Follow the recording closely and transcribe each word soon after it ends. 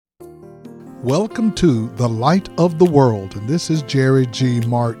Welcome to The Light of the World, and this is Jerry G.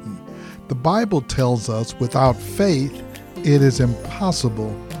 Martin. The Bible tells us without faith, it is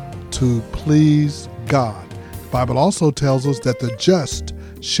impossible to please God. The Bible also tells us that the just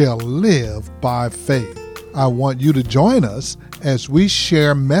shall live by faith. I want you to join us as we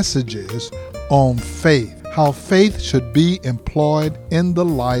share messages on faith, how faith should be employed in the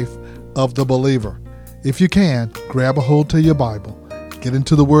life of the believer. If you can, grab a hold to your Bible. Get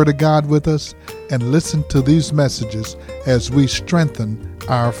into the Word of God with us and listen to these messages as we strengthen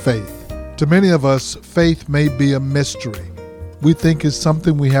our faith. To many of us, faith may be a mystery. We think it's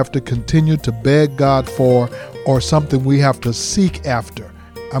something we have to continue to beg God for or something we have to seek after.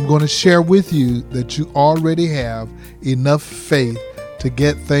 I'm going to share with you that you already have enough faith to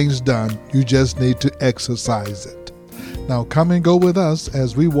get things done. You just need to exercise it. Now come and go with us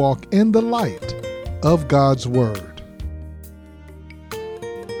as we walk in the light of God's Word.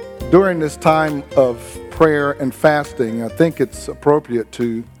 During this time of prayer and fasting, I think it's appropriate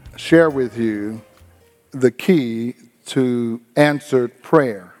to share with you the key to answered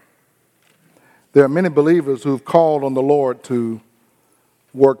prayer. There are many believers who've called on the Lord to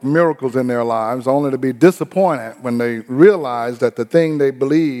work miracles in their lives, only to be disappointed when they realize that the thing they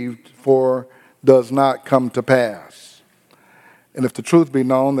believed for does not come to pass. And if the truth be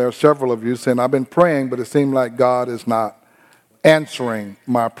known, there are several of you saying, I've been praying, but it seemed like God is not answering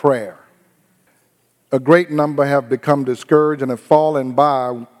my prayer. A great number have become discouraged and have fallen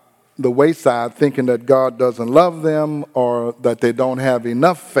by the wayside thinking that God doesn't love them or that they don't have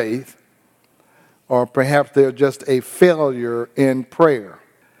enough faith, or perhaps they're just a failure in prayer.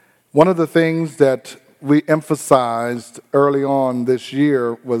 One of the things that we emphasized early on this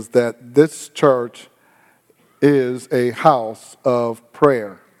year was that this church is a house of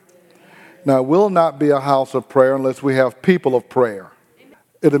prayer. Now, it will not be a house of prayer unless we have people of prayer.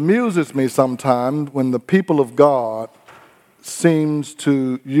 It amuses me sometimes when the people of God seems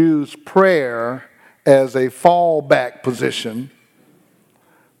to use prayer as a fallback position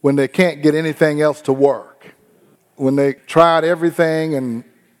when they can't get anything else to work. When they tried everything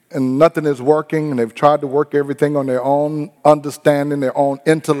and nothing is working, and they've tried to work everything on their own understanding, their own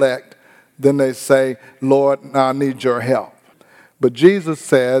intellect, then they say, Lord, I need your help. But Jesus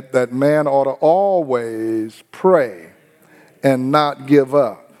said that man ought to always pray and not give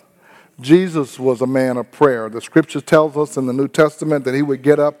up. Jesus was a man of prayer. The scripture tells us in the New Testament that he would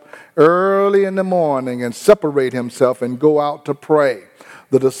get up early in the morning and separate himself and go out to pray.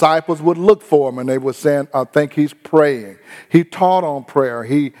 The disciples would look for him and they would say, I think he's praying. He taught on prayer.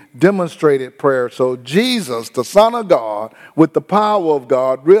 He demonstrated prayer. So Jesus, the Son of God, with the power of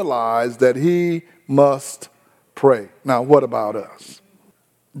God, realized that he must pray. Now, what about us?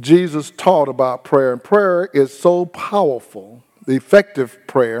 Jesus taught about prayer, and prayer is so powerful. The effective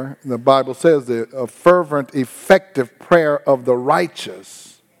prayer, the Bible says that a fervent, effective prayer of the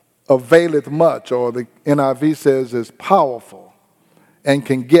righteous availeth much, or the NIV says is powerful and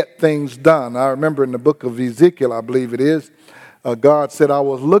can get things done. I remember in the book of Ezekiel, I believe it is, God said, I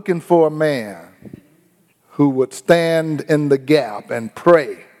was looking for a man who would stand in the gap and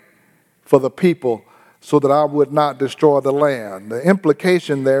pray for the people so that I would not destroy the land. The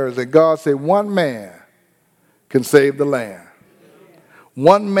implication there is that God said one man can save the land.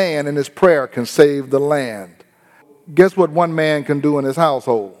 One man in his prayer can save the land. Guess what one man can do in his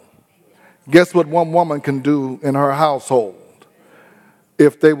household? Guess what one woman can do in her household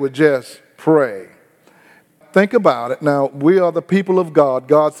if they would just pray? Think about it. Now, we are the people of God.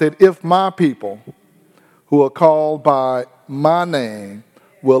 God said, if my people who are called by my name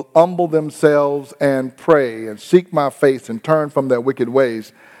will humble themselves and pray and seek my face and turn from their wicked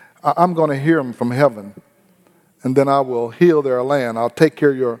ways, I'm going to hear them from heaven, and then I will heal their land. I'll take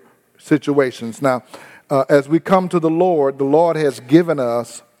care of your situations. Now, as we come to the Lord has given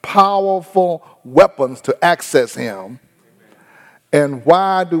us powerful weapons to access him. And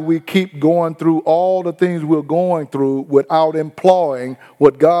why do we keep going through all the things we're going through without employing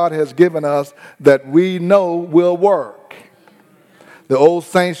what God has given us that we know will work? The old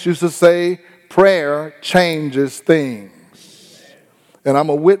saints used to say, prayer changes things. And I'm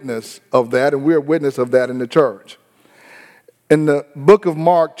a witness of that, and we're a witness of that in the church. In the book of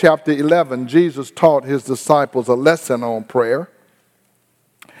Mark, chapter 11, Jesus taught his disciples a lesson on prayer.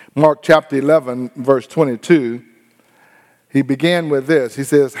 Mark chapter 11, verse 22, he began with this. He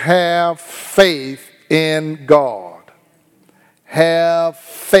says, have faith in God. Have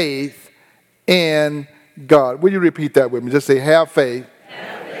faith in God. Will you repeat that with me? Just say, have faith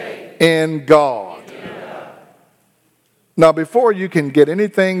in God. Now, before you can get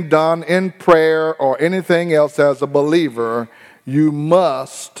anything done in prayer or anything else as a believer, you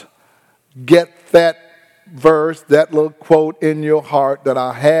must get that verse, that little quote in your heart, that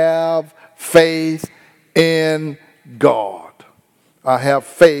I have faith in God. I have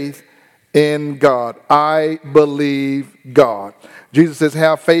faith in God. I believe God. Jesus says,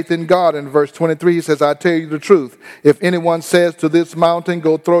 have faith in God. In verse 23, he says, I tell you the truth. If anyone says to this mountain,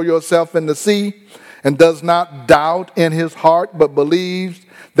 go throw yourself in the sea, and does not doubt in his heart, but believes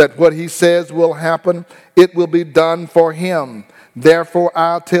that what he says will happen, it will be done for him. Therefore,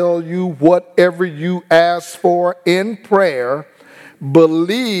 I'll tell you, whatever you ask for in prayer,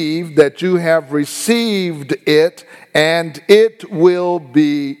 believe that you have received it, and it will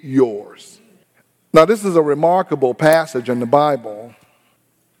be yours. Now, this is a remarkable passage in the Bible,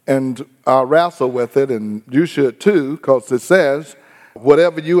 and I'll wrestle with it, and you should too, because it says,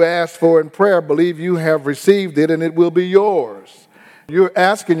 whatever you ask for in prayer, believe you have received it, and it will be yours. You're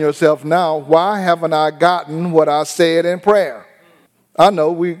asking yourself now, why haven't I gotten what I said in prayer? I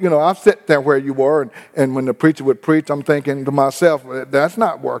know, I've sat there where you were, and when the preacher would preach, I'm thinking to myself, that's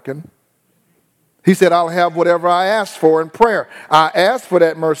not working. He said, I'll have whatever I asked for in prayer. I asked for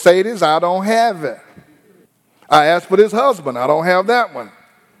that Mercedes, I don't have it. I asked for this husband, I don't have that one.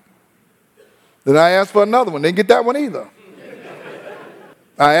 Then I asked for another one, didn't get that one either.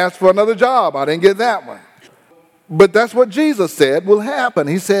 I asked for another job, I didn't get that one. But that's what Jesus said will happen.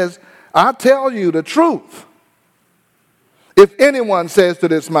 He says, I tell you the truth. If anyone says to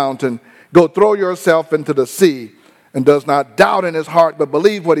this mountain, go throw yourself into the sea, and does not doubt in his heart, but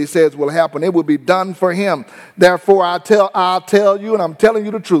believe what he says will happen, it will be done for him. Therefore, I'll tell you, and I'm telling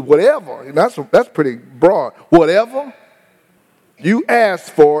you the truth, whatever, that's pretty broad, whatever you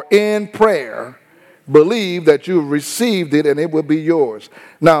ask for in prayer, believe that you've received it, and it will be yours.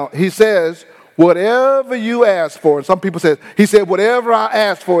 Now, he says, whatever you ask for, and some people say, he said, whatever I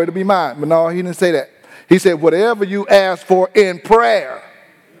ask for, it'll be mine. But no, he didn't say that. He said, whatever you ask for in prayer.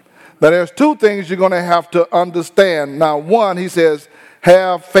 Now, there's two things you're going to have to understand. Now, one, he says,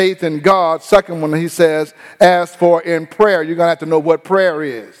 have faith in God. Second one, he says, ask for in prayer. You're going to have to know what prayer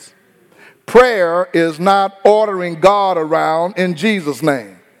is. Prayer is not ordering God around in Jesus'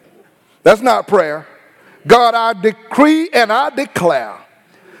 name. That's not prayer. God, I decree and I declare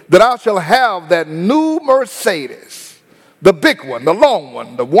that I shall have that new Mercedes, the big one, the long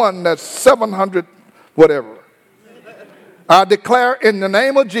one, the one that's 700 whatever. I declare in the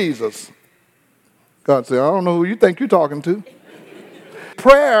name of Jesus. God said, I don't know who you think you're talking to.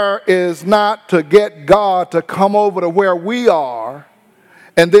 Prayer is not to get God to come over to where we are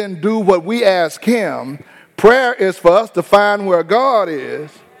and then do what we ask him. Prayer is for us to find where God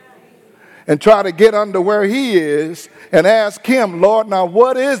is and try to get under where he is and ask him, Lord, now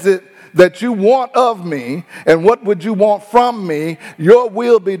what is it that you want of me, and what would you want from me? Your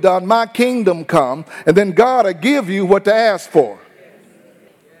will be done, my kingdom come, and then God will give you what to ask for.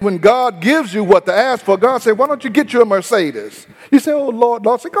 When God gives you what to ask for, God said, why don't you get you a Mercedes? You say, oh, Lord,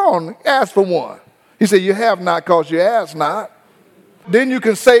 say, go on, ask for one. He said, you have not because you ask not. Then you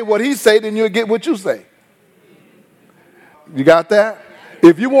can say what he said, then you'll get what you say. You got that?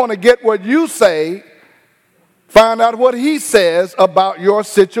 If you want to get what you say, find out what he says about your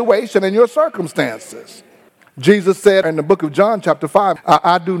situation and your circumstances. Jesus said in the book of John chapter 5,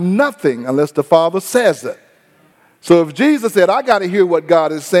 I do nothing unless the Father says it. So if Jesus said, I got to hear what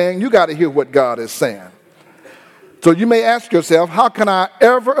God is saying, you got to hear what God is saying. So you may ask yourself, how can I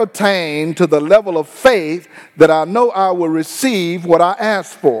ever attain to the level of faith that I know I will receive what I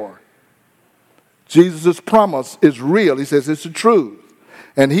ask for? Jesus' promise is real. He says it's the truth.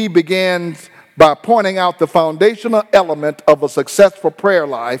 And he begins by pointing out the foundational element of a successful prayer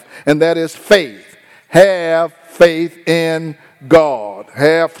life, and that is faith. Have faith in God.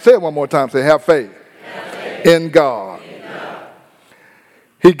 Say it one more time. Say, have faith, in God.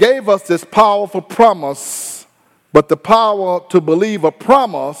 He gave us this powerful promise, but the power to believe a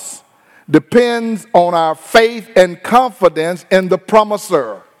promise depends on our faith and confidence in the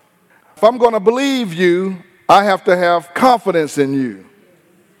promiser. If I'm going to believe you, I have to have confidence in you.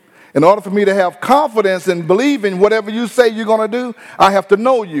 In order for me to have confidence in believing whatever you say you're going to do, I have to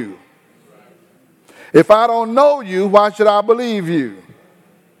know you. If I don't know you, why should I believe you?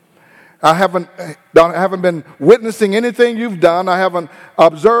 I haven't been witnessing anything you've done. I haven't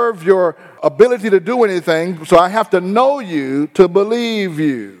observed your ability to do anything, so I have to know you to believe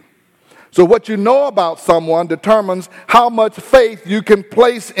you. So what you know about someone determines how much faith you can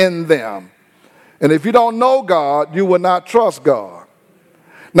place in them. And if you don't know God, you will not trust God.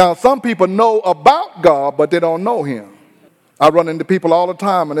 Now, some people know about God, but they don't know him. I run into people all the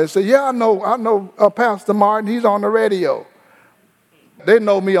time, and they say, yeah, I know Pastor Martin, he's on the radio. They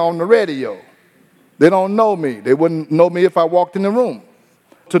know me on the radio. They don't know me. They wouldn't know me if I walked in the room.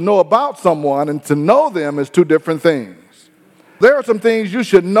 To know about someone and to know them is two different things. There are some things you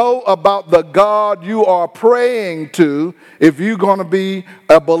should know about the God you are praying to if you're going to be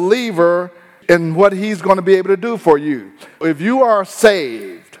a believer in what he's going to be able to do for you. If you are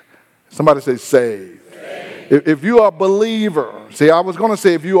saved, somebody say saved. If you are a believer, see, I was going to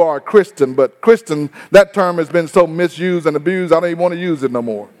say if you are a Christian, but Christian, that term has been so misused and abused, I don't even want to use it no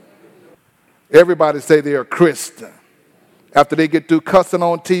more. Everybody say they're a Christian. After they get through cussing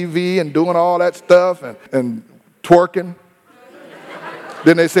on TV and doing all that stuff and twerking,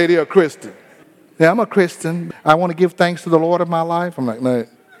 then they say they're a Christian. Yeah, I'm a Christian. I want to give thanks to the Lord of my life. I'm like, no.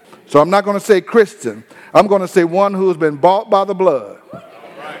 So I'm not going to say Christian. I'm going to say one who has been bought by the blood,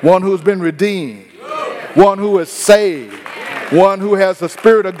 one who has been redeemed, one who is saved, one who has the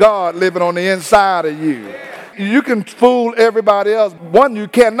Spirit of God living on the inside of you. You can fool everybody else. One you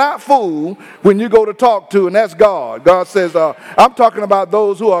cannot fool when you go to talk to, and that's God. God says, I'm talking about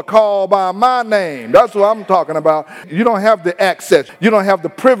those who are called by my name. That's what I'm talking about. You don't have the access. You don't have the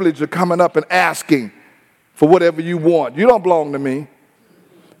privilege of coming up and asking for whatever you want. You don't belong to me.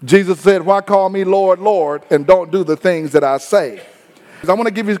 Jesus said, why call me Lord, Lord, and don't do the things that I say? I want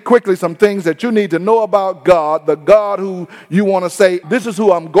to give you quickly some things that you need to know about God, the God who you want to say, this is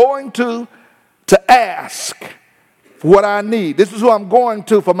who I'm going to ask for what I need. This is who I'm going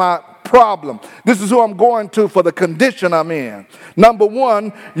to for my problem. This is who I'm going to for the condition I'm in. Number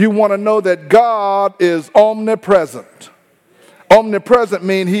one, you want to know that God is omnipresent. Omnipresent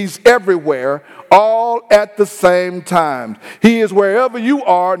means he's everywhere, all at the same time. He is wherever you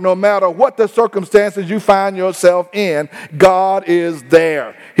are, no matter what the circumstances you find yourself in, God is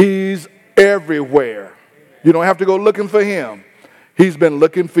there. He's everywhere. You don't have to go looking for him. He's been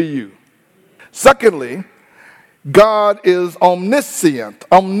looking for you. Secondly, God is omniscient.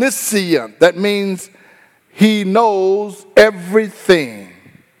 Omniscient, that means he knows everything.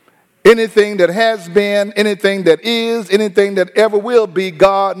 Anything that has been, anything that is, anything that ever will be,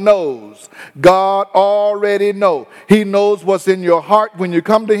 God knows. God already knows. He knows what's in your heart when you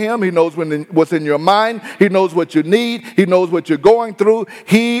come to him. He knows what's in your mind. He knows what you need. He knows what you're going through.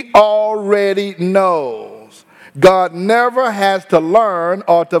 He already knows. God never has to learn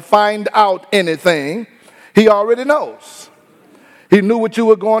or to find out anything. He already knows. He knew what you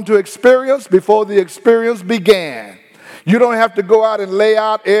were going to experience before the experience began. You don't have to go out and lay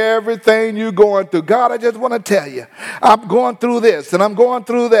out everything you're going through. God, I just want to tell you, I'm going through this and I'm going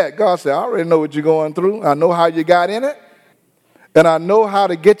through that. God said, I already know what you're going through. I know how you got in it, and I know how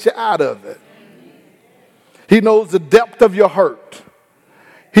to get you out of it. He knows the depth of your hurt.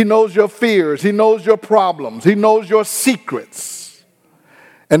 He knows your fears. He knows your problems. He knows your secrets.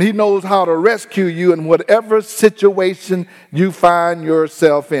 And he knows how to rescue you in whatever situation you find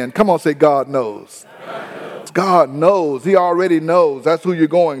yourself in. Come on, say, God knows. God knows. He already knows. That's who you're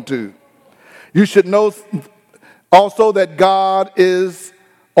going to. You should know also that God is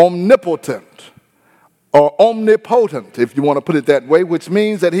omnipotent or omnipotent, if you want to put it that way, which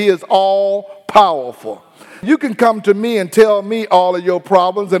means that he is all powerful. You can come to me and tell me all of your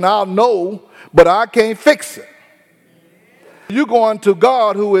problems and I'll know, but I can't fix it. You're going to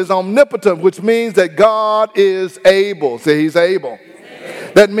God who is omnipotent, which means that God is able. Say he's able.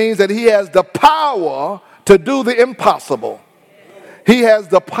 That means that he has the power to do the impossible. He has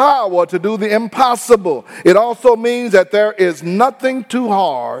the power to do the impossible. It also means that there is nothing too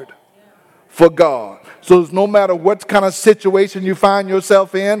hard for God. So no matter what kind of situation you find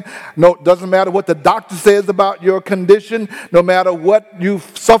yourself in, doesn't matter what the doctor says about your condition, no matter what you've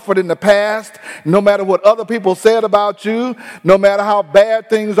suffered in the past, no matter what other people said about you, no matter how bad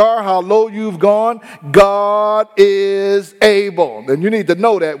things are, how low you've gone, God is able. And you need to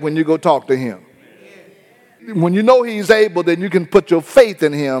know that when you go talk to him. When you know he's able, then you can put your faith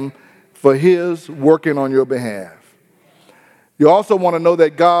in him for his working on your behalf. You also want to know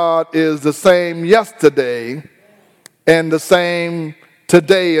that God is the same yesterday and the same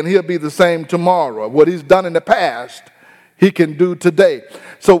today, and he'll be the same tomorrow. What he's done in the past, he can do today.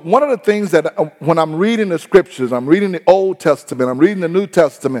 So one of the things that when I'm reading the scriptures, I'm reading the Old Testament, I'm reading the New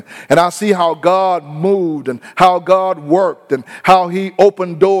Testament, and I see how God moved and how God worked and how he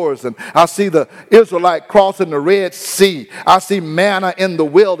opened doors, and I see the Israelite crossing the Red Sea. I see manna in the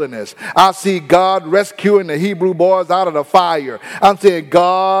wilderness. I see God rescuing the Hebrew boys out of the fire. I'm saying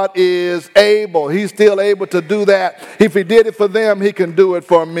God is able. He's still able to do that. If he did it for them, he can do it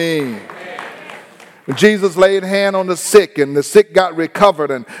for me. When Jesus laid hand on the sick and the sick got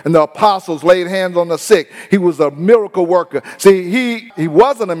recovered and the apostles laid hands on the sick, he was a miracle worker. See, he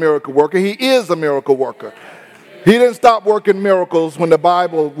wasn't a miracle worker. He is a miracle worker. He didn't stop working miracles when the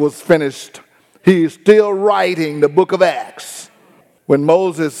Bible was finished. He's still writing the book of Acts. When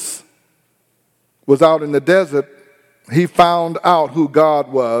Moses was out in the desert, he found out who God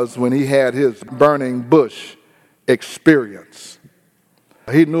was when he had his burning bush experience.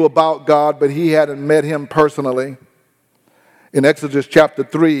 He knew about God, but he hadn't met him personally. In Exodus chapter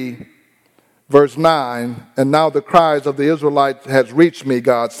 3, verse 9, and now the cries of the Israelites has reached me,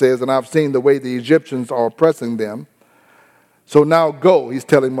 God says, and I've seen the way the Egyptians are oppressing them. So now go, he's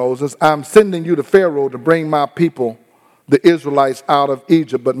telling Moses, I'm sending you to Pharaoh to bring my people, the Israelites, out of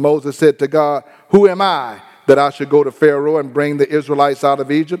Egypt. But Moses said to God, who am I that I should go to Pharaoh and bring the Israelites out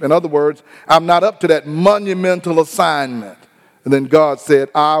of Egypt? In other words, I'm not up to that monumental assignment. And then God said,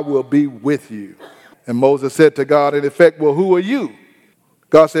 I will be with you. And Moses said to God, in effect, well, who are you?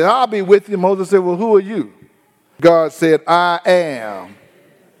 God said, I'll be with you. Moses said, well, who are you? God said, I am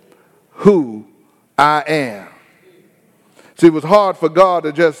who I am. See, it was hard for God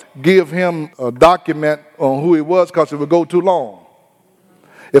to just give him a document on who he was because it would go too long.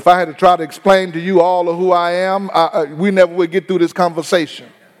 If I had to try to explain to you all of who I am, we never would get through this conversation.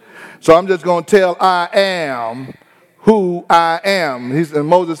 So I'm just going to tell I am who I am. And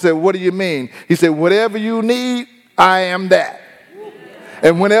Moses said, what do you mean? He said, whatever you need, I am that.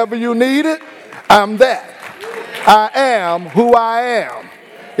 And whenever you need it, I'm that. I am who I am.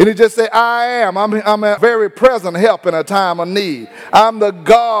 And he just said, I am. I'm a very present help in a time of need. I'm the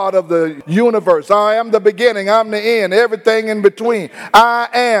God of the universe. I am the beginning. I'm the end. Everything in between. I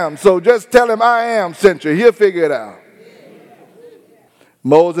am. So just tell him I am sent you. He'll figure it out.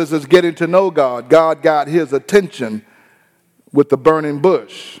 Moses is getting to know God. God got his attention with the burning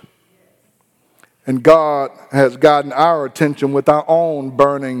bush. And God has gotten our attention with our own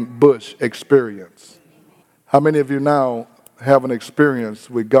burning bush experience. How many of you now have an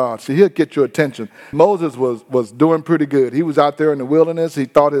experience with God? See, he'll get your attention. Moses was doing pretty good. He was out there in the wilderness. He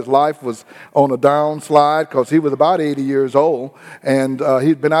thought his life was on a downslide because he was about 80 years old. And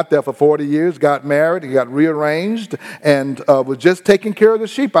he'd been out there for 40 years, got married, he got rearranged, and was just taking care of the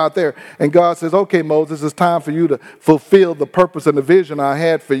sheep out there. And God says, okay, Moses, it's time for you to fulfill the purpose and the vision I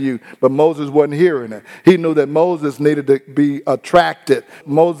had for you. But Moses wasn't hearing it. He knew that Moses needed to be attracted.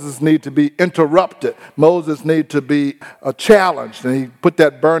 Moses needed to be interrupted. Moses needed to be challenged, and he put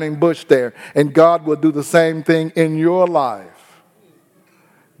that burning bush there. And God will do the same thing in your life.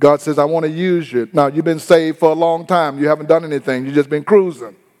 God says, I want to use you. Now, you've been saved for a long time. You haven't done anything. You've just been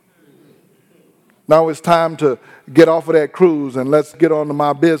cruising. Now it's time to get off of that cruise and let's get on to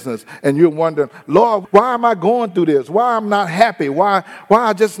my business. And you're wondering, Lord, why am I going through this? Why I'm not happy? Why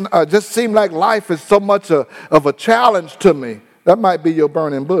I just seem like life is so much of a challenge to me? That might be your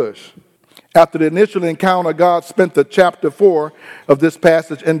burning bush. After the initial encounter, God spent the chapter 4 of this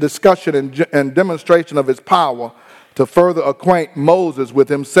passage in discussion and demonstration of his power to further acquaint Moses with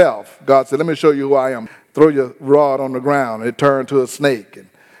himself. God said, let me show you who I am. Throw your rod on the ground. It turned to a snake. And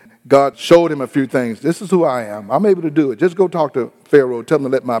God showed him a few things. This is who I am. I'm able to do it. Just go talk to Pharaoh. Tell him to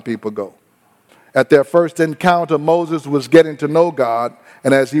let my people go. At their first encounter, Moses was getting to know God.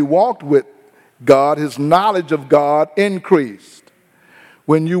 And as he walked with God, his knowledge of God increased.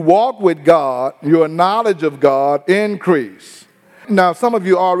 When you walk with God, your knowledge of God increase. Now, some of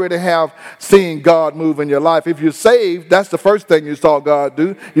you already have seen God move in your life. If you're saved, that's the first thing you saw God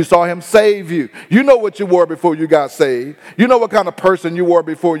do. You saw him save you. You know what you were before you got saved. You know what kind of person you were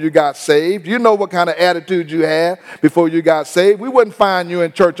before you got saved. You know what kind of attitude you had before you got saved. We wouldn't find you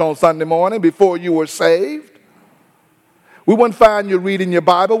in church on Sunday morning before you were saved. We wouldn't find you reading your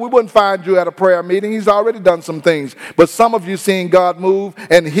Bible. We wouldn't find you at a prayer meeting. He's already done some things. But some of you seen God move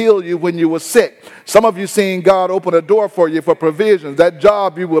and heal you when you were sick. Some of you seen God open a door for you for provisions. That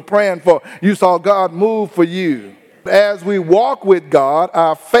job you were praying for, you saw God move for you. As we walk with God,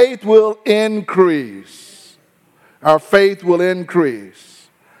 our faith will increase. Our faith will increase.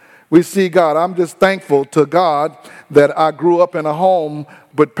 We see God. I'm just thankful to God that I grew up in a home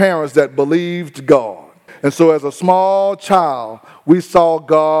with parents that believed God. And so as a small child, we saw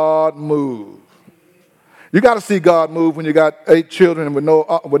God move. You got to see God move when you got 8 children with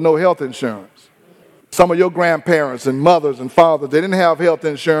no health insurance. Some of your grandparents and mothers and fathers, they didn't have health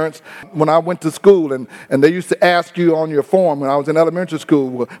insurance. When I went to school, and they used to ask you on your form when I was in elementary school,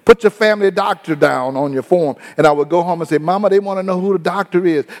 well, put your family doctor down on your form. And I would go home and say, Mama, they want to know who the doctor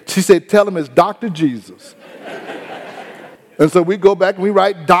is. She said, tell them it's Dr. Jesus. And so we go back and we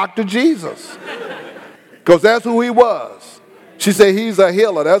write Dr. Jesus. Because that's who he was. She said he's a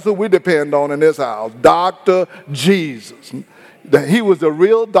healer. That's who we depend on in this house. Dr. Jesus. He was the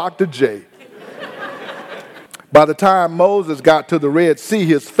real Dr. J. By the time Moses got to the Red Sea,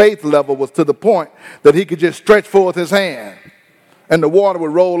 his faith level was to the point that he could just stretch forth his hand. And the water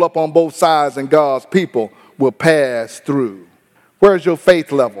would roll up on both sides and God's people will pass through. Where's your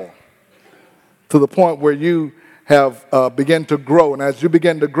faith level? To the point where you have begun to grow. And as you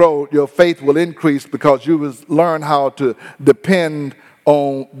begin to grow, your faith will increase because you will learn how to depend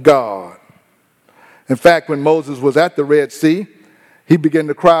on God. In fact, when Moses was at the Red Sea, he began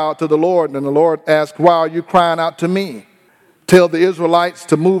to cry out to the Lord, and the Lord asked, why are you crying out to me? Tell the Israelites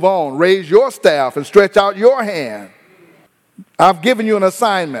to move on. Raise your staff and stretch out your hand. I've given you an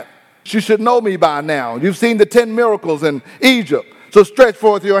assignment. You should know me by now. You've seen the 10 miracles in Egypt. So stretch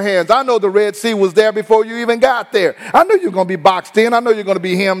forth your hands. I know the Red Sea was there before you even got there. I know you're going to be boxed in. I know you're going to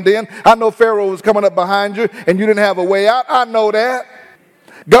be hemmed in. I know Pharaoh was coming up behind you and you didn't have a way out. I know that.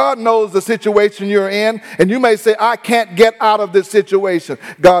 God knows the situation you're in, and you may say, I can't get out of this situation.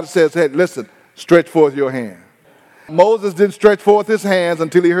 God says, hey, listen, stretch forth your hand. Moses didn't stretch forth his hands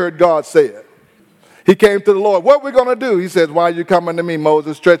until he heard God say it. He came to the Lord. What are we going to do? He says, why are you coming to me,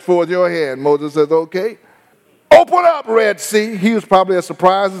 Moses? Stretch forth your hand. Moses says, okay. Open up, Red Sea. He was probably as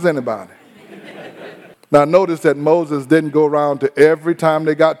surprised as anybody. Now, notice that Moses didn't go around to every time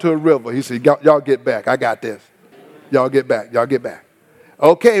they got to a river. He said, y'all get back. I got this. Y'all get back. Y'all get back.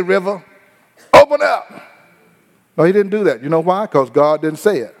 Okay, river, open up. No, he didn't do that. You know why? Because God didn't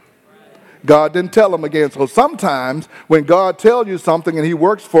say it. God didn't tell him again. So sometimes when God tells you something and he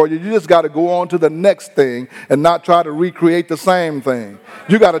works for you, you just got to go on to the next thing and not try to recreate the same thing.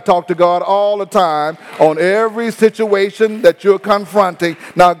 You got to talk to God all the time on every situation that you're confronting.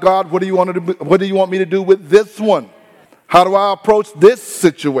 Now, God, what do you want me to do with this one? How do I approach this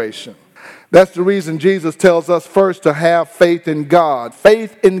situation? That's the reason Jesus tells us first to have faith in God.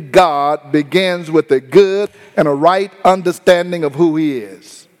 Faith in God begins with a good and a right understanding of who he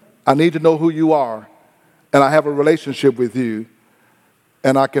is. I need to know who you are, and I have a relationship with you,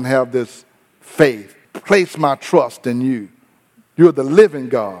 and I can have this faith. Place my trust in you. You're the living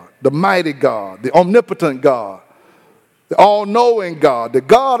God, the mighty God, the omnipotent God, the all-knowing God, the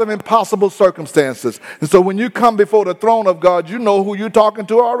God of impossible circumstances. And so when you come before the throne of God, you know who you're talking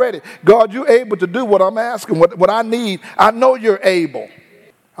to already. God, you're able to do what I'm asking, what I need. I know you're able.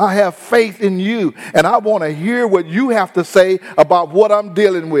 I have faith in you, and I want to hear what you have to say about what I'm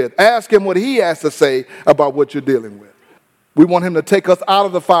dealing with. Ask him what he has to say about what you're dealing with. We want him to take us out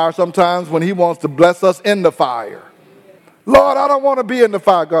of the fire sometimes when he wants to bless us in the fire. Lord, I don't want to be in the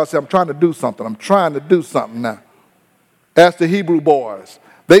fire. God said, I'm trying to do something. I'm trying to do something now. Ask the Hebrew boys.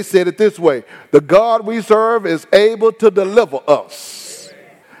 They said it this way: the God we serve is able to deliver us.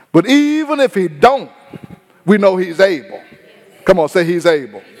 But even if he don't, we know he's able. Come on, say he's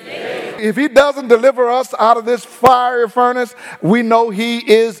able. If he doesn't deliver us out of this fiery furnace, we know he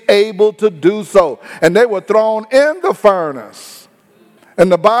is able to do so. And they were thrown in the furnace. And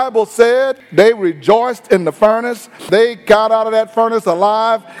the Bible said they rejoiced in the furnace. They got out of that furnace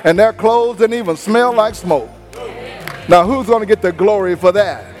alive, and their clothes didn't even smell like smoke. Now, who's going to get the glory for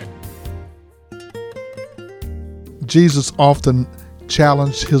that? Jesus often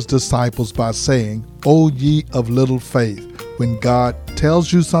challenged his disciples by saying, O ye of little faith. When God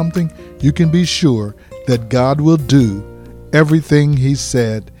tells you something, you can be sure that God will do everything he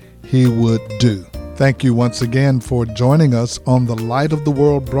said he would do. Thank you once again for joining us on the Light of the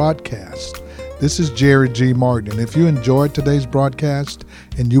World broadcast. This is Jerry G. Martin. If you enjoyed today's broadcast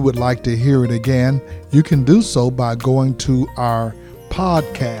and you would like to hear it again, you can do so by going to our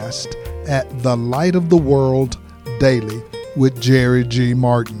podcast at The Light of the World Daily with Jerry G.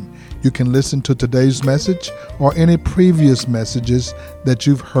 Martin. You can listen to today's message or any previous messages that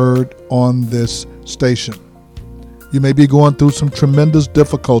you've heard on this station. You may be going through some tremendous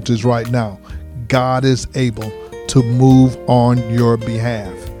difficulties right now. God is able to move on your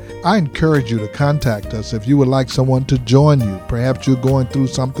behalf. I encourage you to contact us if you would like someone to join you. Perhaps you're going through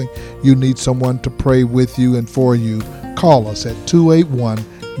something, you need someone to pray with you and for you. Call us at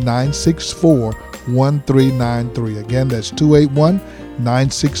 281-964-1393. Again, that's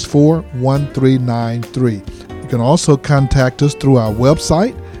 281-964-1393. You can also contact us through our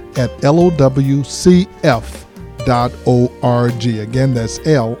website at lowcf.org. Again, that's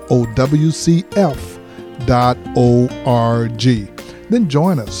lowcf.org. Then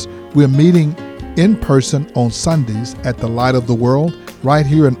join us. We're meeting in person on Sundays at the Light of the World right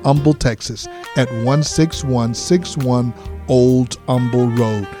here in Humble, Texas at 16161 Old Humble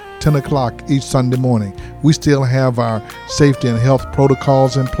Road, 10 o'clock each Sunday morning. We still have our safety and health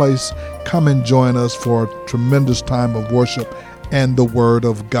protocols in place. Come and join us for a tremendous time of worship and the Word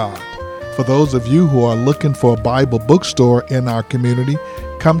of God. For those of you who are looking for a Bible bookstore in our community,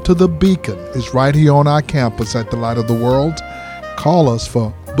 come to The Beacon. It's right here on our campus at the Light of the World. Call us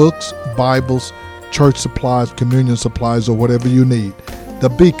for books, Bibles, church supplies, communion supplies, or whatever you need. The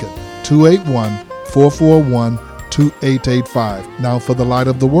Beacon, 281-441-1393. 2885. Now for the light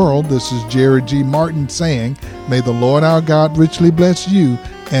of the world, this is Jerry G. Martin saying, may the Lord our God richly bless you,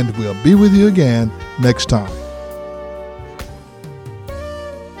 and we'll be with you again next time.